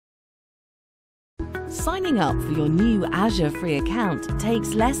Signing up for your new Azure free account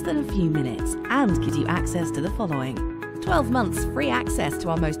takes less than a few minutes and gives you access to the following: 12 months free access to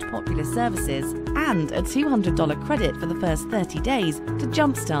our most popular services and a $200 credit for the first 30 days to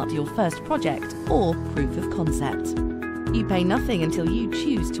jumpstart your first project or proof of concept. You pay nothing until you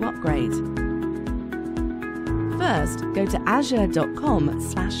choose to upgrade. First, go to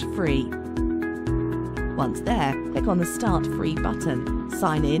azure.com/free. Once there, click on the Start Free button.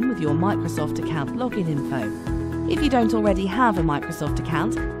 Sign in with your Microsoft account login info. If you don't already have a Microsoft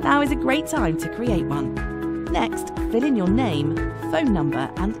account, now is a great time to create one. Next, fill in your name, phone number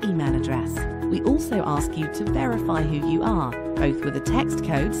and email address. We also ask you to verify who you are, both with a text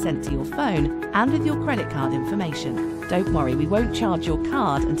code sent to your phone and with your credit card information. Don't worry, we won't charge your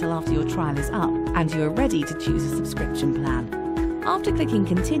card until after your trial is up and you are ready to choose a subscription plan. After clicking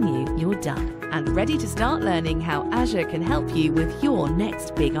Continue, you're done and ready to start learning how Azure can help you with your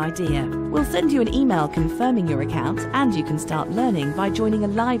next big idea. We'll send you an email confirming your account, and you can start learning by joining a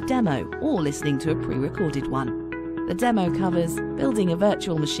live demo or listening to a pre-recorded one. The demo covers building a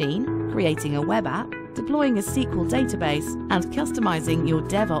virtual machine, creating a web app, deploying a SQL database, and customizing your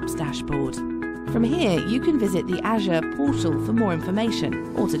DevOps dashboard. From here, you can visit the Azure portal for more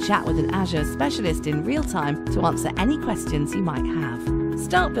information or to chat with an Azure specialist in real time to answer any questions you might have.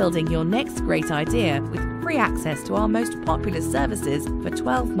 Start building your next great idea with free access to our most popular services for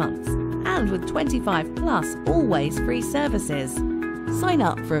 12 months and with 25 plus always free services. Sign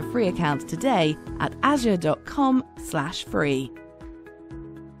up for a free account today at azure.com/free.